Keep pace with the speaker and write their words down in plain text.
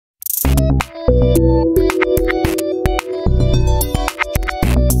Hello,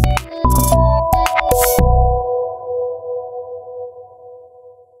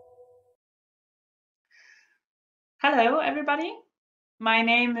 everybody. My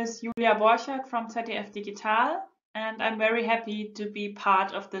name is Julia Borchert from ZDF Digital, and I'm very happy to be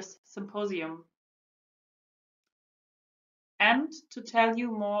part of this symposium and to tell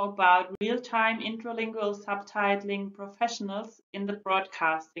you more about real-time intralingual subtitling professionals in the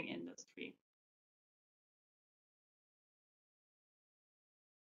broadcasting industry.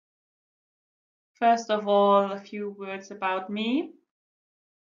 First of all, a few words about me.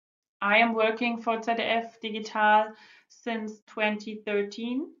 I am working for ZDF Digital since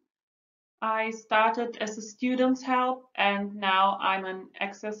 2013. I started as a student's help and now I'm an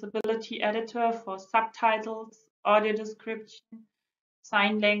accessibility editor for subtitles, audio description,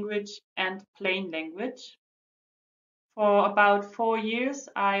 sign language and plain language. For about 4 years,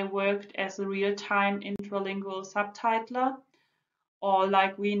 I worked as a real-time intralingual subtitler, or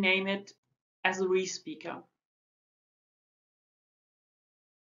like we name it, as a re-speaker.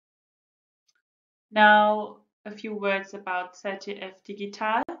 Now, a few words about ZDF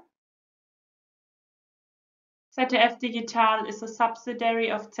Digital. ZDF Digital is a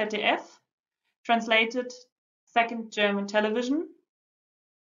subsidiary of ZDF, translated Second German Television.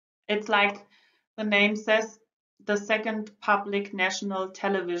 It's like the name says, the second public national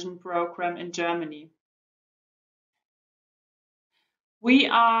television program in Germany. We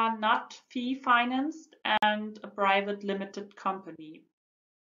are not fee-financed and a private limited company.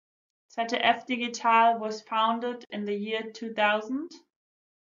 ZDF Digital was founded in the year 2000,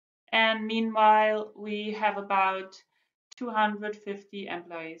 and meanwhile we have about 250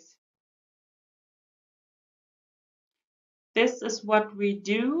 employees. This is what we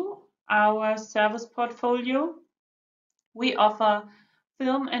do, our service portfolio. We offer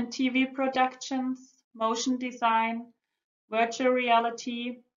film and TV productions, motion design, virtual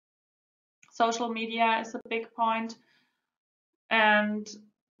reality, social media is a big point, and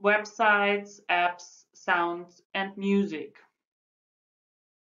websites, apps, sounds, and music.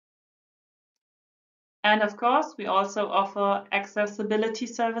 And of course, we also offer accessibility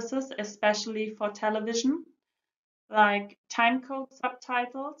services, especially for television, like timecode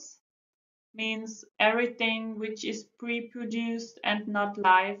subtitles. Means everything which is pre-produced and not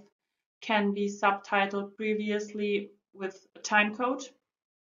live can be subtitled previously with a timecode.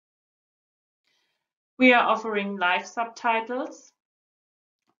 We are offering live subtitles,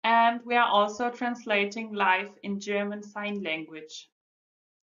 and we are also translating live in German Sign Language.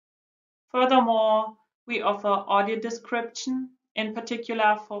 Furthermore, we offer audio description, in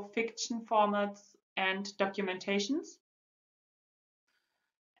particular for fiction formats and documentations.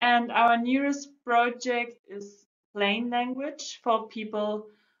 And our newest project is plain language for people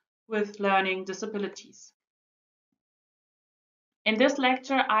with learning disabilities. In this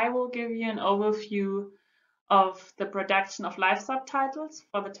lecture, I will give you an overview of the production of live subtitles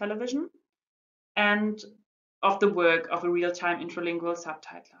for the television and of the work of a real-time intralingual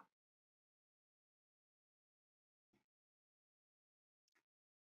subtitler.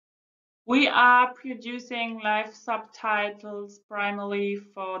 We are producing live subtitles primarily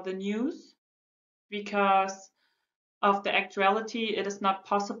for the news because of the actuality. It is not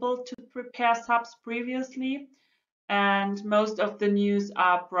possible to prepare subs previously, and most of the news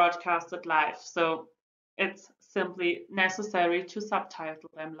are broadcasted live, so it's simply necessary to subtitle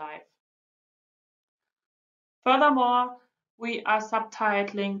them live. Furthermore, we are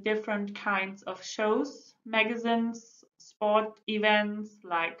subtitling different kinds of shows, magazines, sport events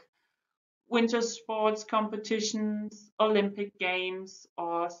like winter sports competitions, Olympic Games,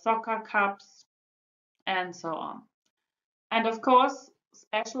 or soccer cups, and so on. And of course,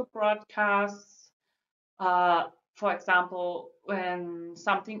 special broadcasts, for example, when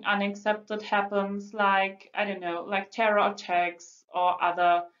something unaccepted happens, like, I don't know, like terror attacks or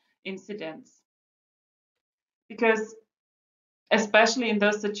other incidents. Because especially in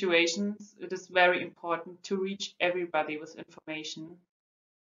those situations, it is very important to reach everybody with information.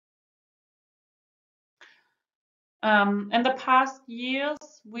 In the past years,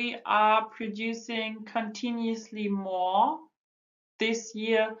 we are producing continuously more. This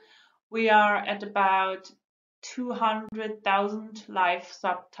year, we are at about 200,000 live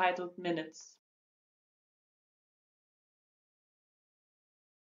subtitled minutes.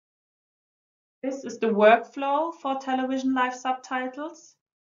 This is the workflow for television live subtitles.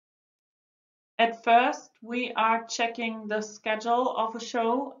 At first, we are checking the schedule of a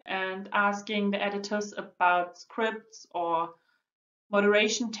show and asking the editors about scripts or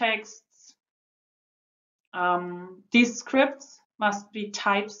moderation texts. These scripts must be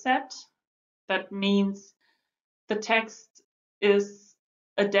typeset That means the text is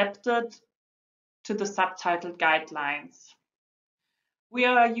adapted to the subtitle guidelines. We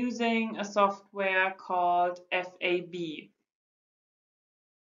are using a software called FAB.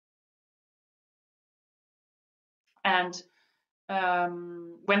 And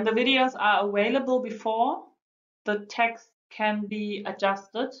when the videos are available before, the text can be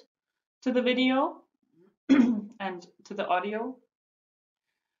adjusted to the video and to the audio.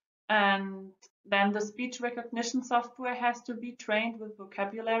 And then the speech recognition software has to be trained with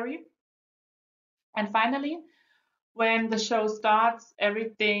vocabulary. And finally, when the show starts,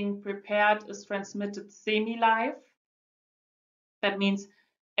 everything prepared is transmitted semi-live. That means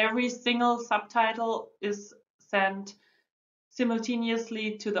every single subtitle is sent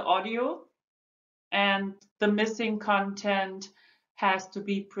simultaneously to the audio, and the missing content has to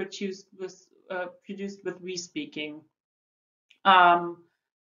be produced with respeaking.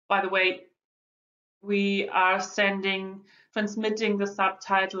 By the way, we are transmitting the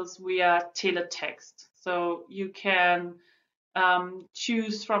subtitles via teletext. So you can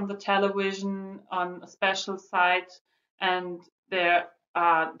choose from the television on a special site, and there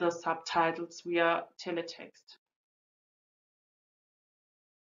are the subtitles via teletext.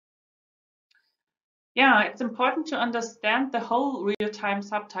 Yeah, it's important to understand the whole real-time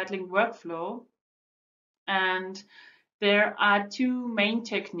subtitling workflow. And there are two main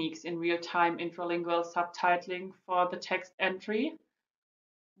techniques in real-time intralingual subtitling for the text entry.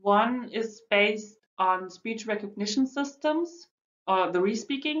 One is based on speech recognition systems, or the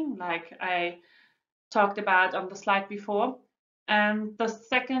respeaking, like I talked about on the slide before. And the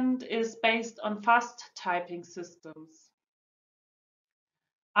second is based on fast typing systems.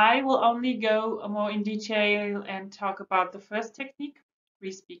 I will only go more in detail and talk about the first technique,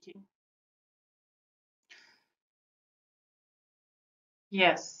 respeaking.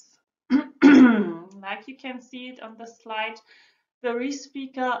 Yes, like you can see it on the slide, the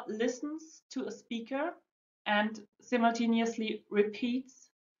respeaker listens to a speaker and simultaneously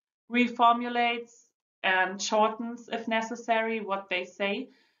repeats, reformulates, and shortens, if necessary, what they say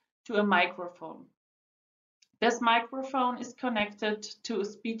to a microphone. This microphone is connected to a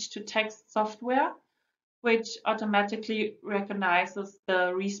speech-to-text software, which automatically recognizes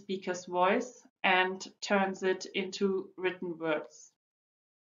the respeaker's voice and turns it into written words.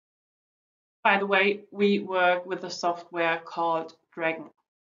 By the way, we work with a software called Dragon.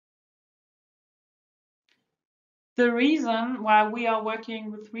 The reason why we are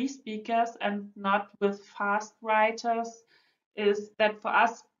working with respeakers and not with fast writers is that for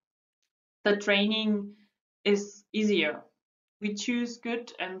us, the training is easier. We choose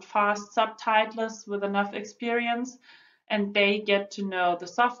good and fast subtitlers with enough experience, and they get to know the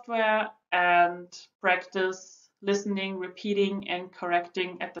software and practice listening, repeating, and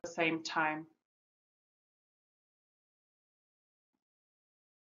correcting at the same time.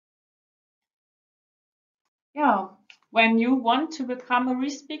 Yeah, when you want to become a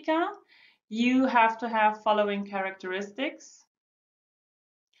respeaker, you have to have following characteristics.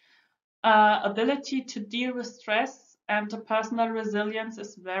 Ability to deal with stress and personal resilience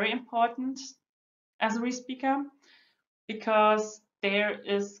is very important as a respeaker, because there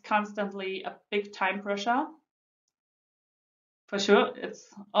is constantly a big time pressure. For sure,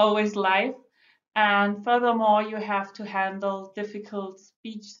 it's always live. And furthermore, you have to handle difficult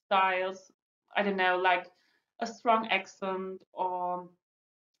speech styles. I don't know, like a strong accent or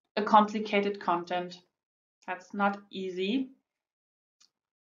a complicated content. That's not easy.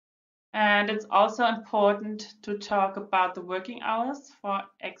 And it's also important to talk about the working hours. For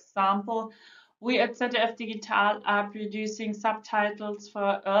example, we at ZDF Digital are producing subtitles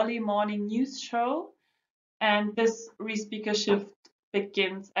for early morning news show, and this respeaker shift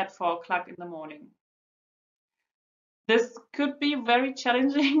begins at 4 o'clock in the morning. This could be very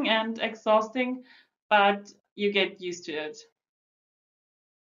challenging and exhausting, but you get used to it.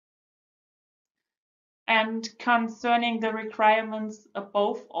 And concerning the requirements,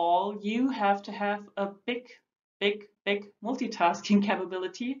 above all, you have to have a big multitasking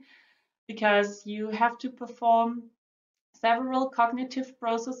capability, because you have to perform several cognitive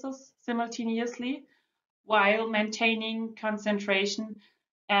processes simultaneously while maintaining concentration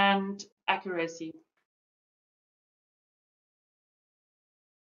and accuracy.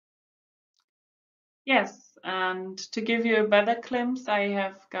 Yes, and to give you a better glimpse, I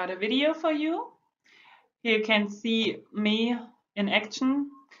have got a video for you. Here you can see me in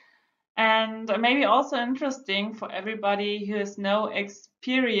action. And maybe also interesting for everybody who has no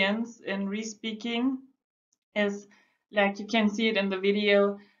experience in respeaking is, like you can see it in the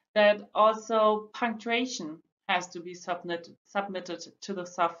video, that also punctuation has to be submitted to the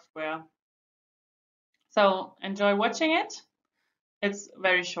software. So enjoy watching it. It's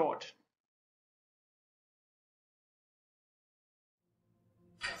very short.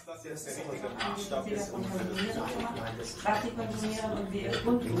 Was sie konsumieren und wie ihr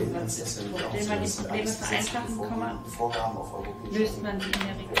Grundumsatz ist. Indem man die Probleme vereinfachen kann, löst man die in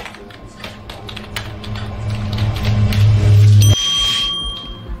der Regel.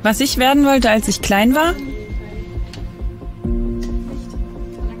 Was ich werden wollte, als ich klein war?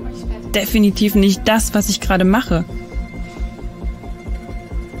 Definitiv nicht das, was ich gerade mache.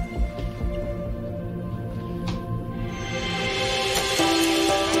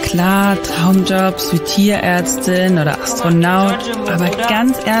 Klar, Traumjobs wie Tierärztin oder Astronaut, aber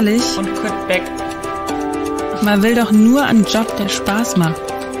ganz ehrlich, man will doch nur einen Job, der Spaß macht.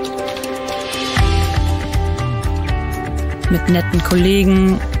 Mit netten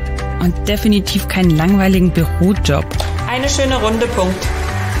Kollegen und definitiv keinen langweiligen Bürojob. Eine schöne Runde, Punkt.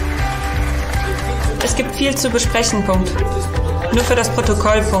 Es gibt viel zu besprechen, Punkt. Nur für das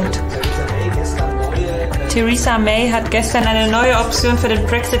Protokoll, Punkt. Theresa May hat gestern eine neue Option für den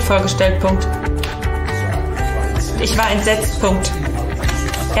Brexit vorgestellt, Punkt. Ich war entsetzt, Punkt.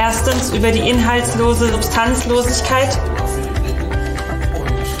 Erstens über die inhaltslose Substanzlosigkeit.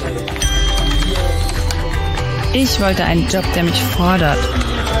 Ich wollte einen Job, der mich fordert.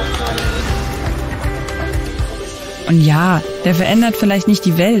 Und ja, der verändert vielleicht nicht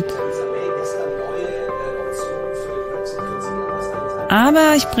die Welt.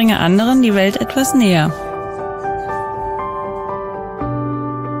 Aber ich bringe anderen die Welt etwas näher.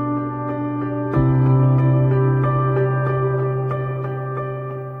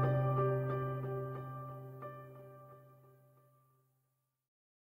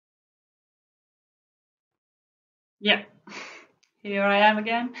 Yeah, here I am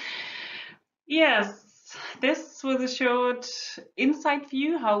again. Yes, this was a short inside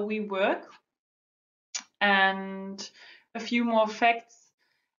view how we work and a few more facts.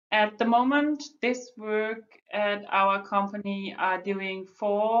 At the moment, this work at our company are doing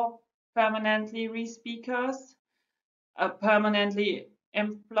 4 permanently re-speakers, permanently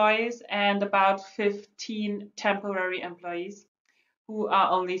employees, and about 15 temporary employees who are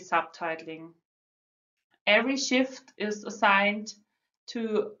only subtitling. Every shift is assigned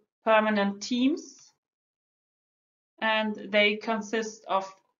to permanent teams, and they consist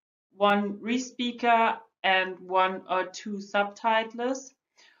of 1 re-speaker and 1 or 2 subtitlers,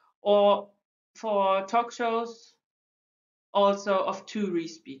 or for talk shows also of 2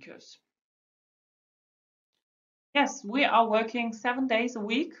 re-speakers. Yes, we are working 7 days a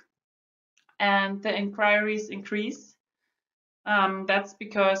week and the inquiries increase. That's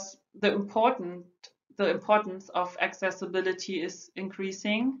because the importance of accessibility is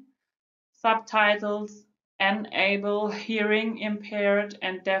increasing. Subtitles enable hearing impaired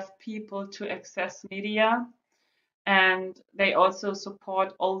and deaf people to access media, and they also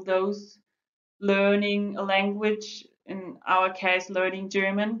support all those learning a language, in our case learning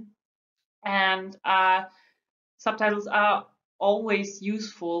German, and subtitles are always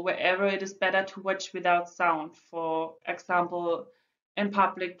useful wherever it is better to watch without sound, for example in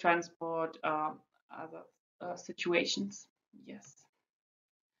public transport, other situations. Yes,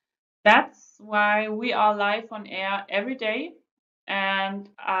 that's why we are live on air every day and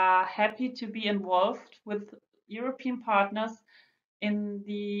are happy to be involved with European partners in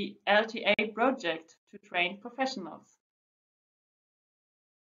the LTA project to train professionals.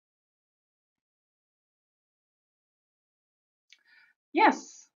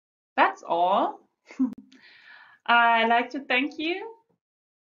 Yes, that's all. I'd like to thank you.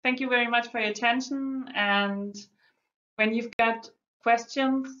 Thank you very much for your attention, and when you've got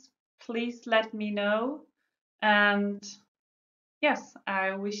questions, please let me know. And yes,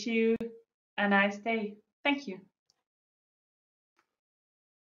 I wish you a nice day. Thank you.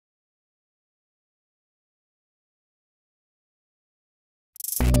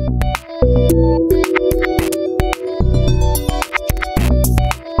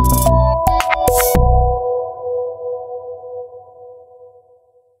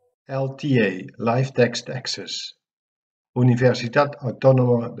 LTA Live Text Access, Universitat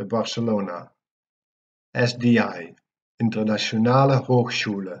Autónoma de Barcelona, SDI, Internationale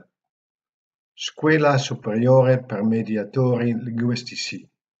Hochschule, Scuola Superiore per Mediatori Linguistici,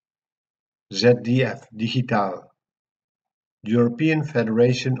 ZDF Digital, European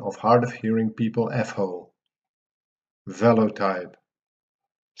Federation of Hard of Hearing People FHO, Velotype,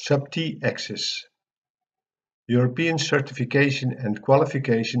 Subti Access, European Certification and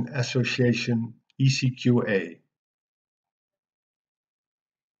Qualification Association ECQA.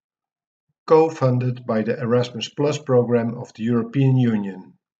 Co-funded by the Erasmus Plus program of the European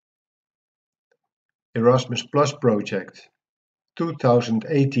Union. Erasmus Plus Project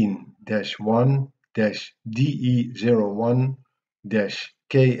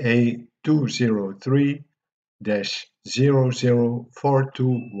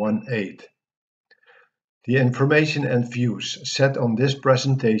The information and views set on this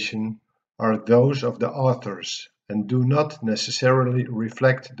presentation are those of the authors and do not necessarily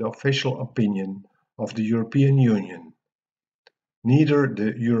reflect the official opinion of the European Union. Neither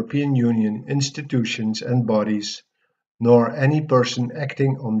the European Union institutions and bodies nor any person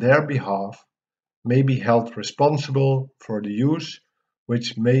acting on their behalf may be held responsible for the use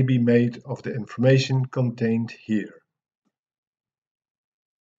which may be made of the information contained here.